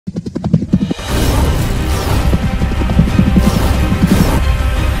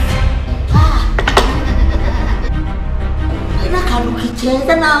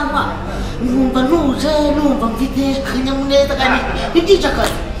keza nangwa numva ntuje numva mfite akanyamuneza kandi nibyica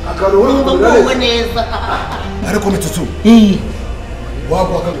akazi numva nguwe neza ariko Mitsutsu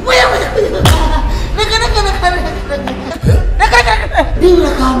wagwa nibura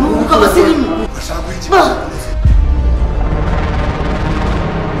akantu k'abasirimu ashaka iki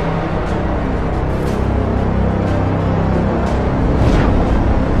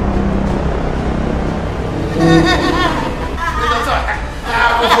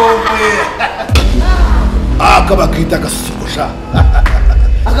akabakita agasusurusha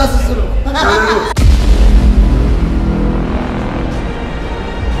agasusuru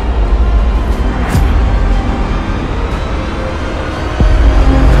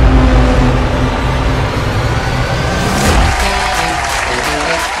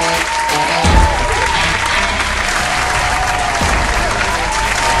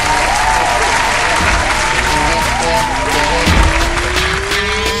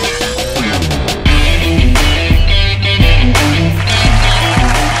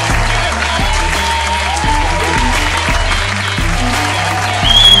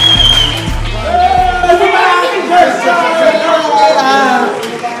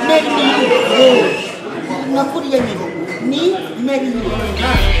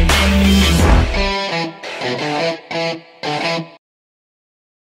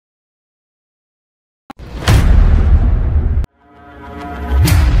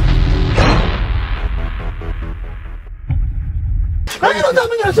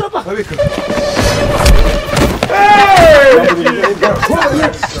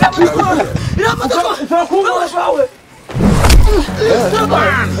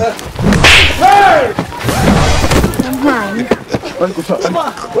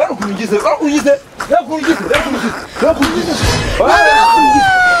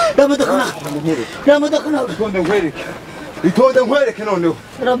itonde nkwereke noneho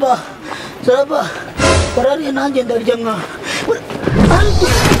Saraba barari nanjye ndarya nka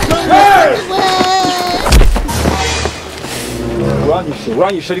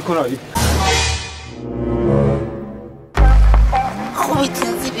uranyishe ariko nabi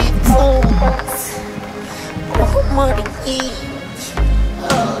kubitinze ibipfunsi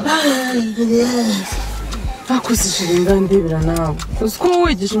Akuze ishiringa ndebera nawe uzi ko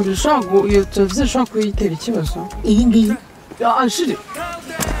wigisha imbere ushaka iyo televiziyo ushaka kuyitera ikibazo iyi ngiyi ashiri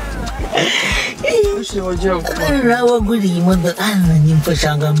wagiye gukora nawe waguriye imodoka nyimfasha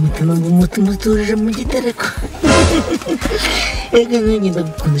ngo umutima utuje mu gitereko ega nanjye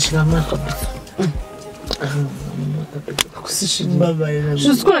ndagukundishira amakabisa akuze ishiringa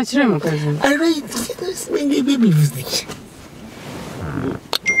uzi ko nakiriye mu kazi ariko bivuze iki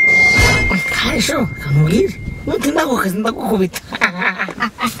Kasho, kamubwire. Mutinda ko kazi ndakukubita.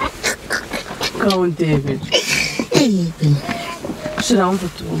 Kawo ndebera. Shira wumva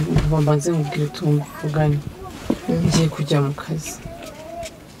tubambanze mubwire tumugane. Ngiye kujya mu kazi.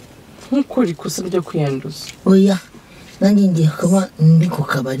 Nkuko rikosa ryo kwiyanduza. Oya, nanjye ngiye kuba ndi ku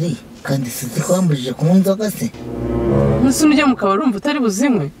kabari kandi sizi ko wambujije kunywa inzoga se. Musi ujya mu kabari urumva utari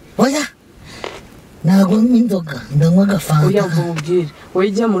buzinywe? Oya. Ntabwo inzoga ndanywa agafanta. Oya mubwire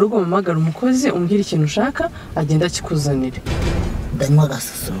wajya mu rugo mumagara umukozi umbwira ikintu ushaka agenda akikuzanira. Ndanywa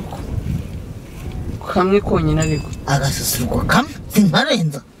agasusuruko kamwe konyine ariko agasusuruko kamwe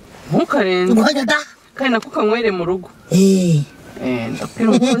sinkarenza ntukarenza ngoja da kandi nako kanywere mu rugo ndabwira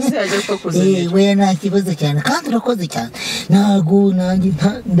umukozi ajya kukuzanira we nta kibazo cyane kandi urakoze cyane ntabwo nanjye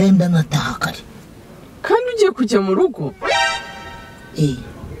ndenda nataha kare kandi ugiye kujya mu rugo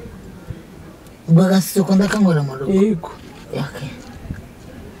ubwo agasusuruko ndakanywera mu rugo yego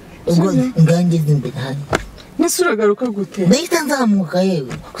ubwo ngangeze imbere hano nese uragaruka gute ndahita nzamuka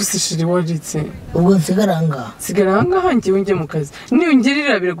yewe kusishiri waritse ubwo nsigara ahangaha njyewe njye mu kazi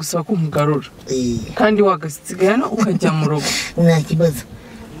niyongerera biragusaba ko nkugarura kandi wagasigara ukajya mu rugo nta kibazo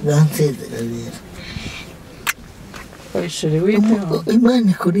gansezera rero Shiri witeho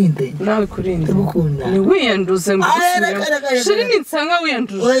Imana ikurinde nawe kurinde ndagukunda ni wiyanduze ngo Shiri ninsanga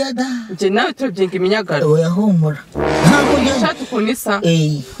wiyanduze oya da nje nawe turabyenga iminyagaro oya humura ntabwo njashaka kunisa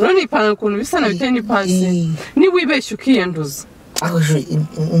rero nipanga kuntu bisa na biteye n'ipasi ni wibeshye ukiyanduza aho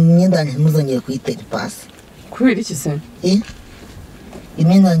imyenda ntizongeye kuyitera ipasi kubera iki se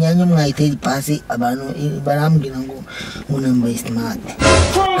imyenda nyanyo mwayitera ipasi abantu barambwira ngo nambaye smart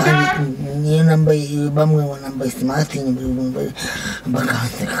niyo nambaye bamwe ngo nambaye smart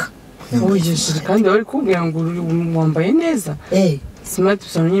bakanseka oye Shiri kandi bari kubwira ngo wambaye neza smart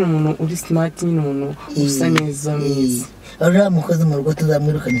usanga nyine umuntu uri smart nyine umuntu usa neza mwiza uriya mukozi mu rugo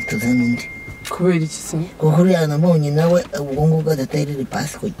tuzamwirukanye tuzana undi kubera iki se kuko uriya namubonye nawe ubwo ngubwo adaterera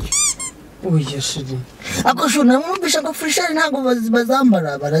ipasi ku gihe Oya shiri. Ako shuna mwumvisha ngo freshari ntago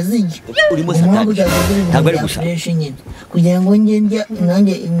bazambara barazijya. Urimo satani. Ntabwo ari gusa. Kugira ngo njye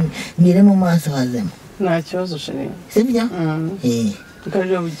nanjye ngire mu maso hazema. Nta kibazo shiri. Sibyo?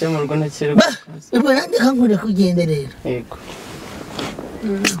 Ukarira bujya mu Rwanda kera. Ubwo nanjye kangure kugenderera. Yego.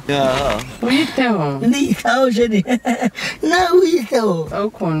 Uyiteho. Ndiyitaho sheri. Nawe uyiteho.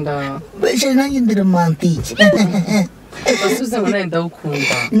 Awukunda. Sheri nanjye ndi romantike. Basubize ngo nawe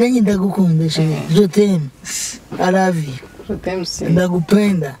ndawukunda. Nanjye ndagukunda sheri. Je t'aime. I love you. Je t'aime si.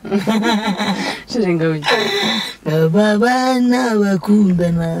 Ndagupenda. Sheri ngawujya. Abana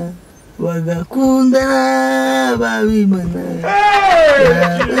bakundana. Bagakundana babimana.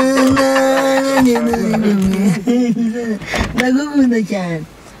 Ndagukunda cyane.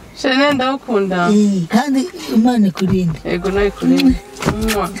 Sheri nawe ndawukunda. Kandi Imana ikurinde. Yego nawe ikurinde.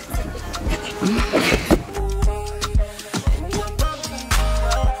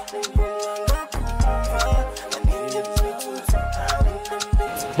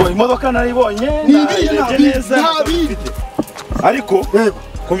 Imodoka naribonye neza ariko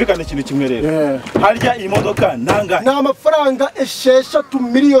kumvikana ikintu kimwe rero harya iyi modoka nangahe na amafaranga 6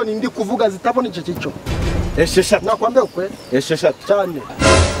 miliyoni ndi kuvuga zitabona icyo cyo 6 nakwambia ukwe 6 cyane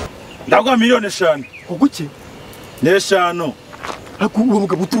ndagwa miliyoni 5 kuguki n'eshanu akuwo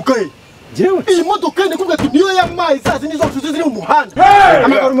mugabo uturukaye jewe iyi modoka ni kuvuga niyo yamaye zazi nizo ziri mu muhanda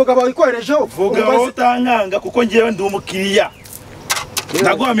amagara umugabo ayikoherejeho vuga utankanga kuko ngiyewe ndi umukiriya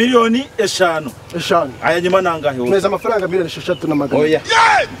ndagwa miliyoni 5 aya nyuma nangahe neza amafaranga miliyoni 6 na magana oya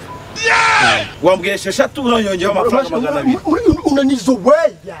wambwiye 6 unanyongeho amafaranga magana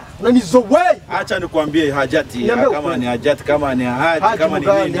 2 unanizoweya acha nikwambie hajati kama ni hajati kama ni haji kama ni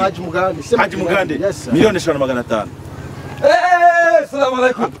nini haji mugande milioni 5 na magana 5 assalamu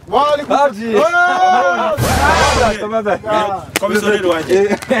alaikum wa alaikum haji komisioneri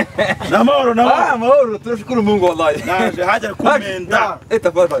wanje na mahoro tunashukuru Mungu wallahi na haja kumenda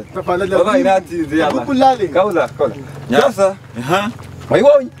tafadhali wallahi nati ziyada kulale kaula sasa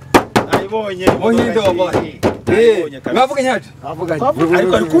Aibonye ndio wallahi ngavuga nyaje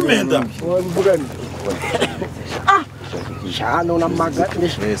ariko ari kumenda mvuga ni shano na maga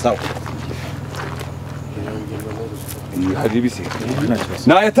sawa hari bisi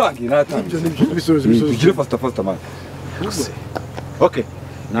nayatangi bigire fasta man okay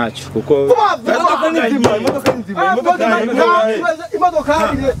nacho kuko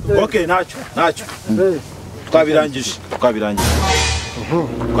imodoka okay nacho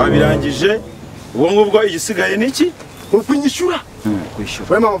twabirangije ubu ngubwo igisigaye niki ukwinyishura kwishyura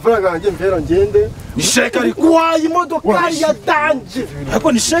wema amafaranga yanjye mpera ngende ni sheke ariko wayi imodoka yatanje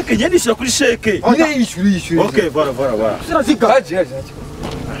ariko ni sheke ngende ishira kuri sheke yishyura okay bara sirazika haji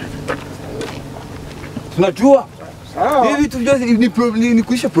tunajua hivi vitu vyote ni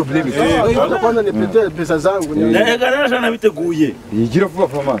kuisha problemi kwanza nipete pesa zangu nagana nabiteguye yigira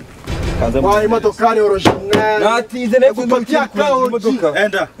vuba man wayi imodoka ni original natize kupatia kao imodoka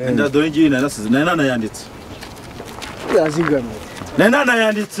enda dore ngiye nasize nana yanditse yazingana nana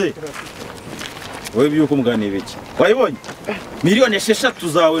yanditse wewe byuko mugani biki wayibonye miliyoni 6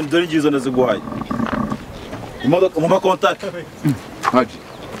 zawe dore ngizo naziguhaye imodoka mu makontakte haji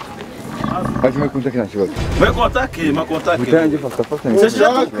makontakte na shibazo makontakte utange fasta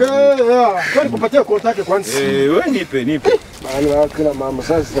kwani kupatia kontakte kwanza wewe nipe bani wakina mama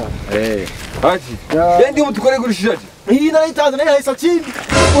sasa haji yendi mutukore gurishaje hii naitaza na haisa chini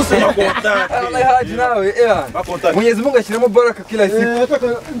usema kontakte Allah haji nawe makontakte Mwenyezi Mungu ashiramo baraka kila siku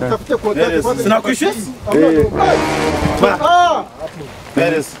tafute kontakte kwanza sina kuisha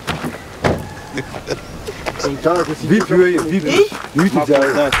Beres vipi wewe vipi vipi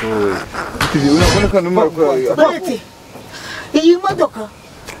jaza unaona kana Barete. Iyi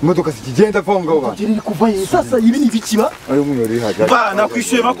modoka sikigenda fonga uba kiri kuvaye sasa ibi ni bikiba ayo munyori haja ba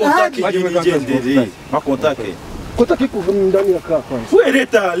nakwishuye makontakte igendere makontakte kontakte kuva ndani ya kaa kwanza wewe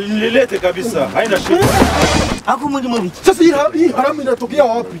lete kabisa haina shida ako muri mu biki. sasa hii haramu inatokea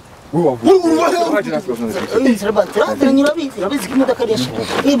wapi Urabizi ko imodoka ari yashize.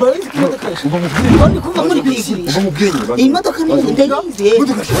 Urabizi ko imodoka yashize. Ubundi kuva muri kuyigurisha. Iyi modoka ni ndayizi.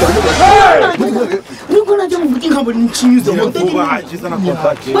 Nuko najya mu bugingo nkabona n'ikinyuze mu ndege. hajiza na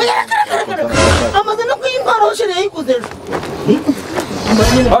kontakte Amaze no kuyintwara aho sheri yayiguze.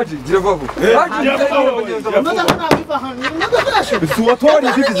 haji gira vuba Imodoka ntabiva hano. Imodoka yashize. suwatori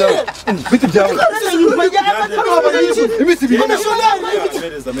biti byawe imisi bibiri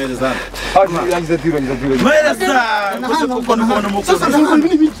mereza haji yangiza diro mereza kuko nubona mukozi sasa ibi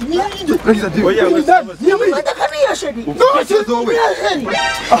ni biki yangiza diro oya Imodoka ni ya sheri. no chezo wewe Ya sheri.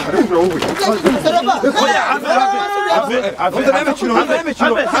 rubra wewe oya ave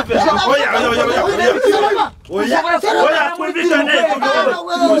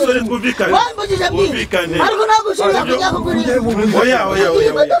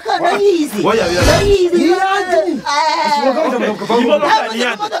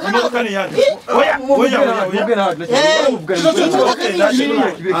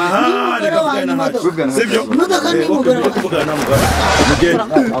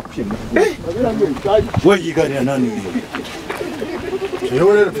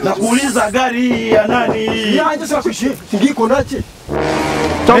Nakuuliza gari ya nani? Yaje sasa kuishi. Ngiko nache.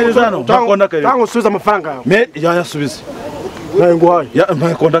 Tango subiza amafaranga yawe. Yasubiza. Nayo hayi. Ya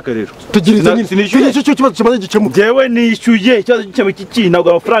makonda rero. Tugiriza nyine. Icyo kibazo kimaze gikemuka. Jewe nishyuye ikibazo cy'icyo kiki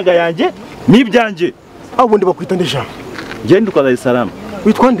nabwo amafaranga yanjye nibyanjye. Abo bundi bakwita ndesha. Genda kwa Dar es Salaam.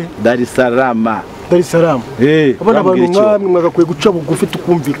 Witwa nde? Dar es Salaam. Dar es Salaam. Abana abantu nkamwe mwagakwiye guca bugufi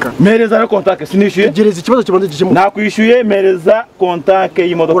tukumvika. Mereza na kontak sinishyuye. Gereza ikibazo kimaze gikemuka. Nakwishyuye mereza kontak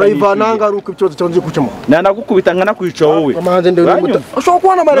y'imodoka. Urayivana ngaruka ikibazo kimaze gukemura. Nanagukubita nkana kwica wowe. Amahanze ndende muta. Ashobora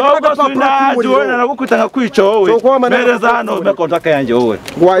kubona mare n'agapapuro. Nanagukubita nkakwica wowe. Mereza hano na kontak yanjye wowe.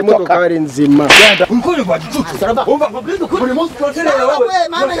 Wa imodoka ari nzima. Ukuri kwa gicucu. Umva mabwizo kuri munsi totele wowe.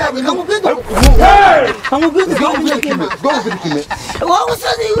 Mana yanjye kamubwiza. Kamubwiza kime. Wowe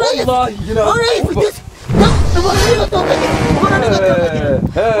usazi uraye. Uraye.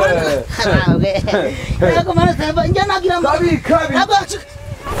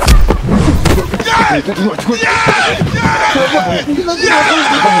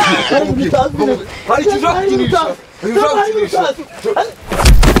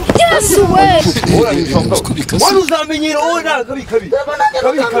 Yes way. Wanu uzamenyera wowe na kabi.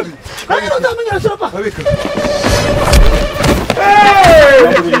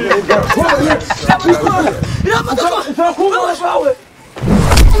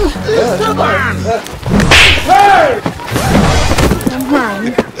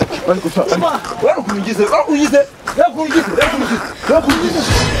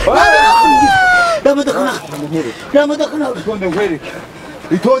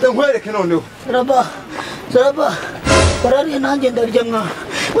 Itonde nkwereke noneho. Saraba. Barari nanjye ndarya nka.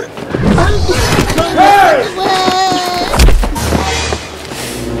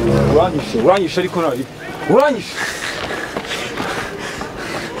 Uranyishe ariko nabi. Uranyishe.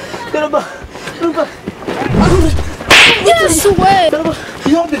 Saraba. Yes way.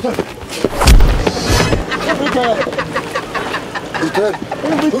 Yonde ta.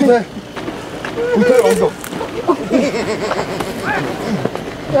 Uter ondo.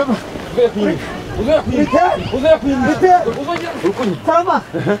 Saraba.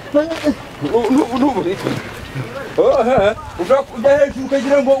 Ushaka kujya hejuru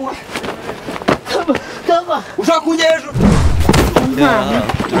ukagira ngo ushaka kujya hejuru.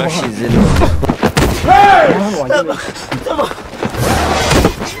 Turashize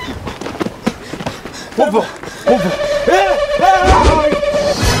Umva.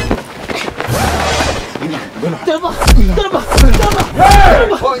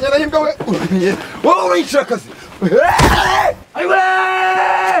 Oh, nyana himbwa we. Wowe urayishaka kazi. Aywe!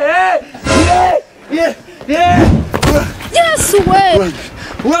 Yes way.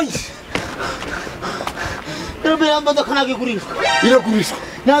 Urayishe. Saraba imodoka nagigurishwa. Iragurishwa.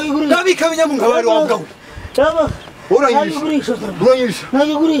 Nagigurishwa. Nabikamenya mu nkabari wabwawe. Saraba. Urayishe. Urayishe.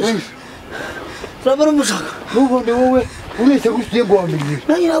 Nagigurisha. Saraba rumushaka. Nubundi wowe uretse gusiye ngo wamenye.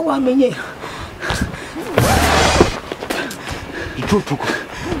 Nanyira wamenye. Icucuko.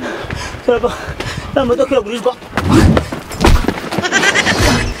 Saraba. Imodoka iragurishwa.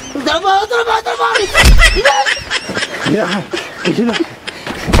 Saraba.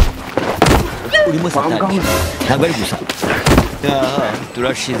 urimo satani ntabwo ari gusa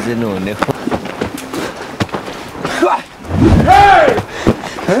turashize noneho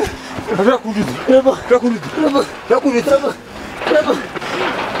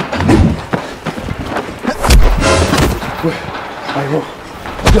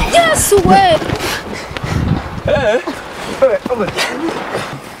Yes way.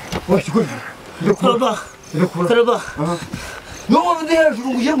 Saraba. No, ndi hejuru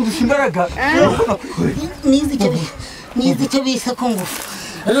nguye ngo dusimbaraga. Nizi icyo bisa ko ngufu.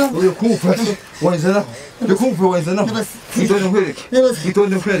 Uyu kumufasha wazana. Ukumva wazana.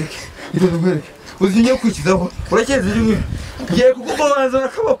 Itonde nkwereke. Uzinye kwikizaho. Urakeze rimwe. Giye kukubanza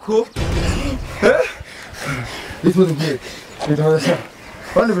akabako. Itonde nkwereke.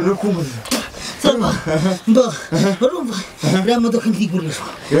 Bana bino kumbuza. Mbo, urumva uriya modoka ntigurishwa.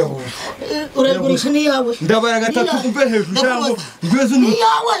 Uragurisha ni yawe. Ndabara gatatu umve hejuru cyangwa ngweze Ni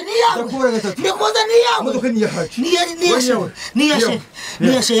yawe. ndakubara gatatu. Ndikuza ni yawe. Modoka ni yahacu. Ni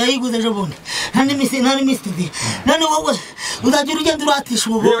yashe yayiguze ejo bundi. Nta n'imisi tuzi. None wowe uzagira ugenda uratisha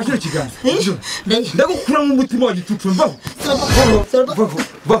ubu. Yashira ikiganza. Ndagukura mu mutima wa gicucu mbaho.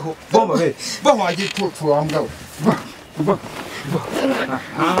 Baho bomba be. Baho agiye tutu amgaho.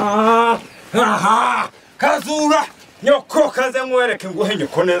 Aha! Kazura! Nyoko kaze ngwereke nguhe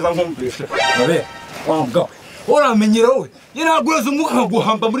nyoko neza nkumvishe. Abe, wambwa. Uramenyera we. Yiragureza umwuka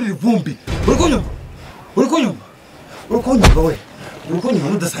guhamba muri rivumbi. Urikunyumva we. Urikunyumva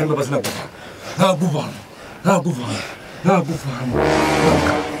mudasanga bazina gufa. Ntaguvana.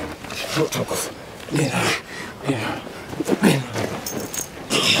 Chokofa. Nera.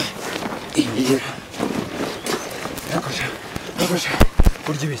 Nakosha.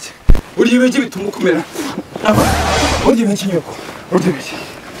 Urya ibiki bituma ukomera. Urya ibiki nyoko. Urya ibiki.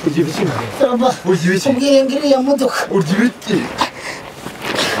 Ubwire ngiri ya modoka. Urya ibiki.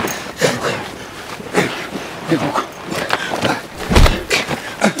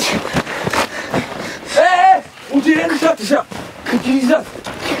 Ugire nishatisha.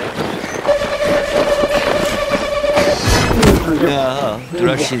 Aha,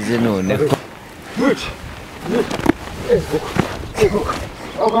 turashize none.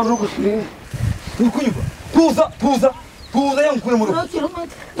 Urikunyumva? Tuza yankure mu rugo.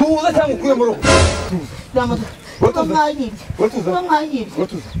 Tuza cyangwa ukure mu rugo.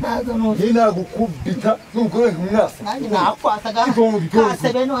 Ni nagukubita n'ugore nk'umwasa. Kandi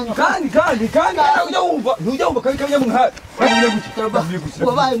ntujya wumva kabi kabya muhari.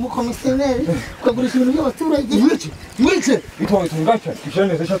 Wabaye umukomisiyoneri ukagurisha ibintu by'abaturage. Mwice itongacha kishana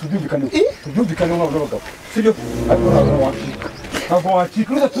neza cyatu byumvikane n'abagabo. Sibyo? Ntabwo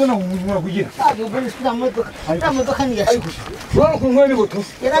wakikuza tubona umuntu kugira. Uriya modoka ni yashe. Urabona ko nkwe n'imoto.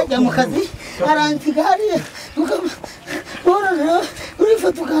 Yaragiye mu kazi aransiga hariya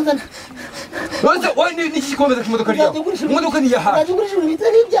urifata ukazana. Wowe ni iki gikomeza k'imodoka yawe? Imodoka ni yahawe. Ndazigurisha ibintu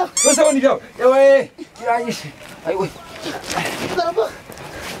bitari ibyawe. Wese abona ibyawe. Yewe kiranyishe. Ayiwe.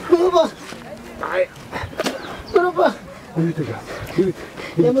 Baraba.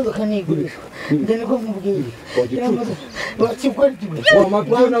 Imodoka ntigurishwa. Ndene ko mubwiye. Wakigwari tiwe.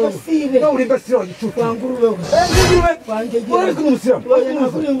 Nawe uri basira wagicucu. Wangurube. Uri kumusiramu.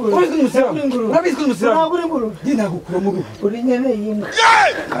 Urabizi kumusiramu. Nagukura mu rugo. Uri nyene yimwe.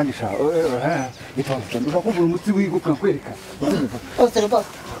 Kandi sha itonze ndakumva umutsi wiguka kwereka.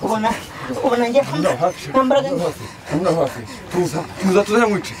 Ubona ngiye kwambara hafi. Tuza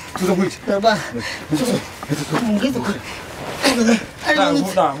nkwice. Baraba. Ngize ko.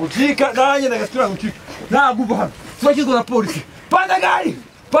 Ngucika nanjye ndagasubira ngucika. Naguva hano. Twakizwa na polisi. Panda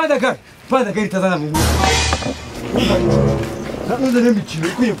gari tazana mu ngufu. Nakuze n'imikino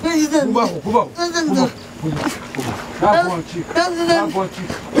kubaho.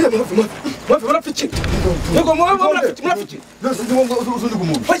 Murapiki. Yego murapiki. Nasi ngo uzundi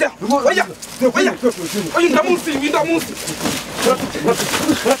gumuntu. Oya. Inda munsi.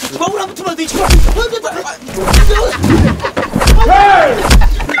 Babura mutuma dicho.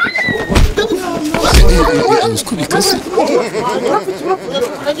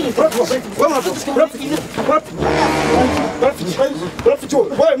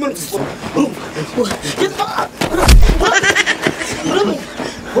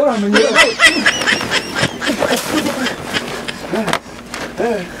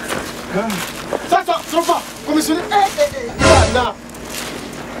 Sasa, tropa, commissioner.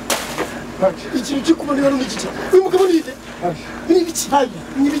 Ikintu cy'ukubona hano n'iki? Uyu mugabo ni ite? Ni ibiki?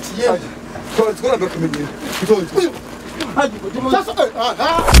 Ni ibiki yewe? Twara bakamenyera. Sasa,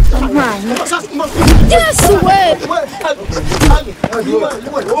 Yes, way.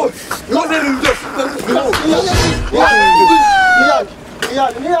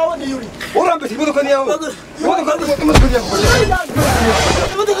 Urambese imodoka ni yawe.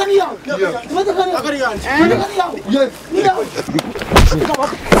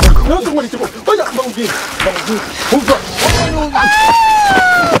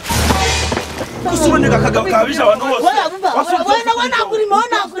 Usuboneka kagabo kabisha abantu bose.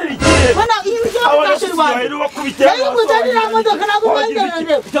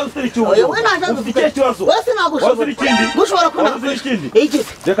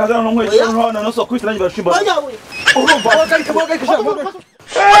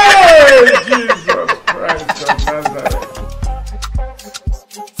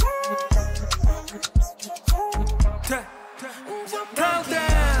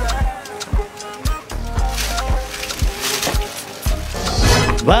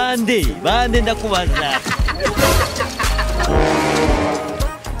 bande ndakubaza.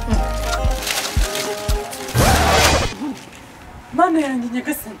 Mana yanjye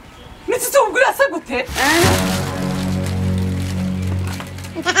nyagasani, Mitsutsu ubwo asa gute?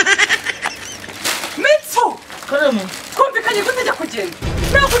 Mitsu! Karamo. Kumvikanye gute njya kugenda?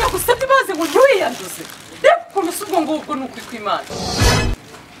 Ntabwo nagusabye baze ngo ntiwiyanduze. Reba ukuntu si ubwo ngubwo ni ukuri kw'Imana.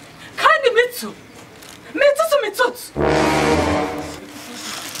 Kandi Mitsutsu.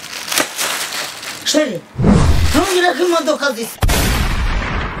 Sheri, ntubwire ko imodoka zisa.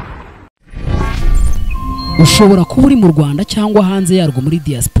 Ushobora kuba uri mu Rwanda cyangwa hanze yarwo muri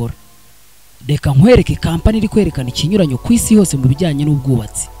diaspora. Reka nkwereke kampani iri kwerekana ikinyuranyo ku isi hose mu bijyanye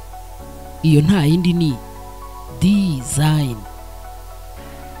n'ubwubatsi. Iyo nta yindi ni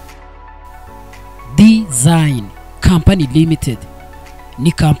Design Company Limited.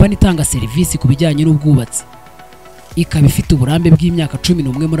 Ni kampani itanga serivisi ku bijyanye n'ubwubatsi. Ikaba ifite uburambe bw'imyaka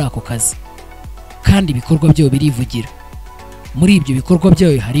 11 muri ako kazi. Kandi ibikorwa byayo birivugira. Muri ibyo bikorwa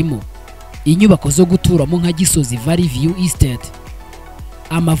byayo harimo inyubako zo guturamo nka Gisozi Valley View Estate,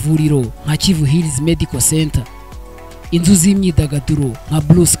 amavuriro nka Kivu Hills Medical Center, inzu z'imyidagaduro nka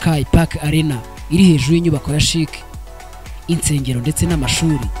Blue Sky Park Arena iri hejuru y'inyubako ya Chic, insengero ndetse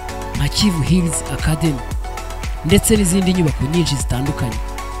n'amashuri nka Kivu Hills Academy, ndetse n'izindi nyubako nyinshi zitandukanye.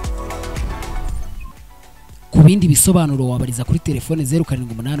 Ku bindi bisobanuro wabariza kuri telefone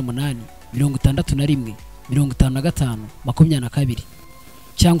 0788 61 55 22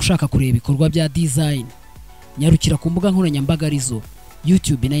 cyangwa ushaka kureba ibikorwa bya Design, nyarukira ku mbuga nkoranyambaga arizo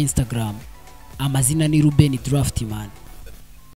YouTube na Instagram. Amazina ni Ruben Draftman.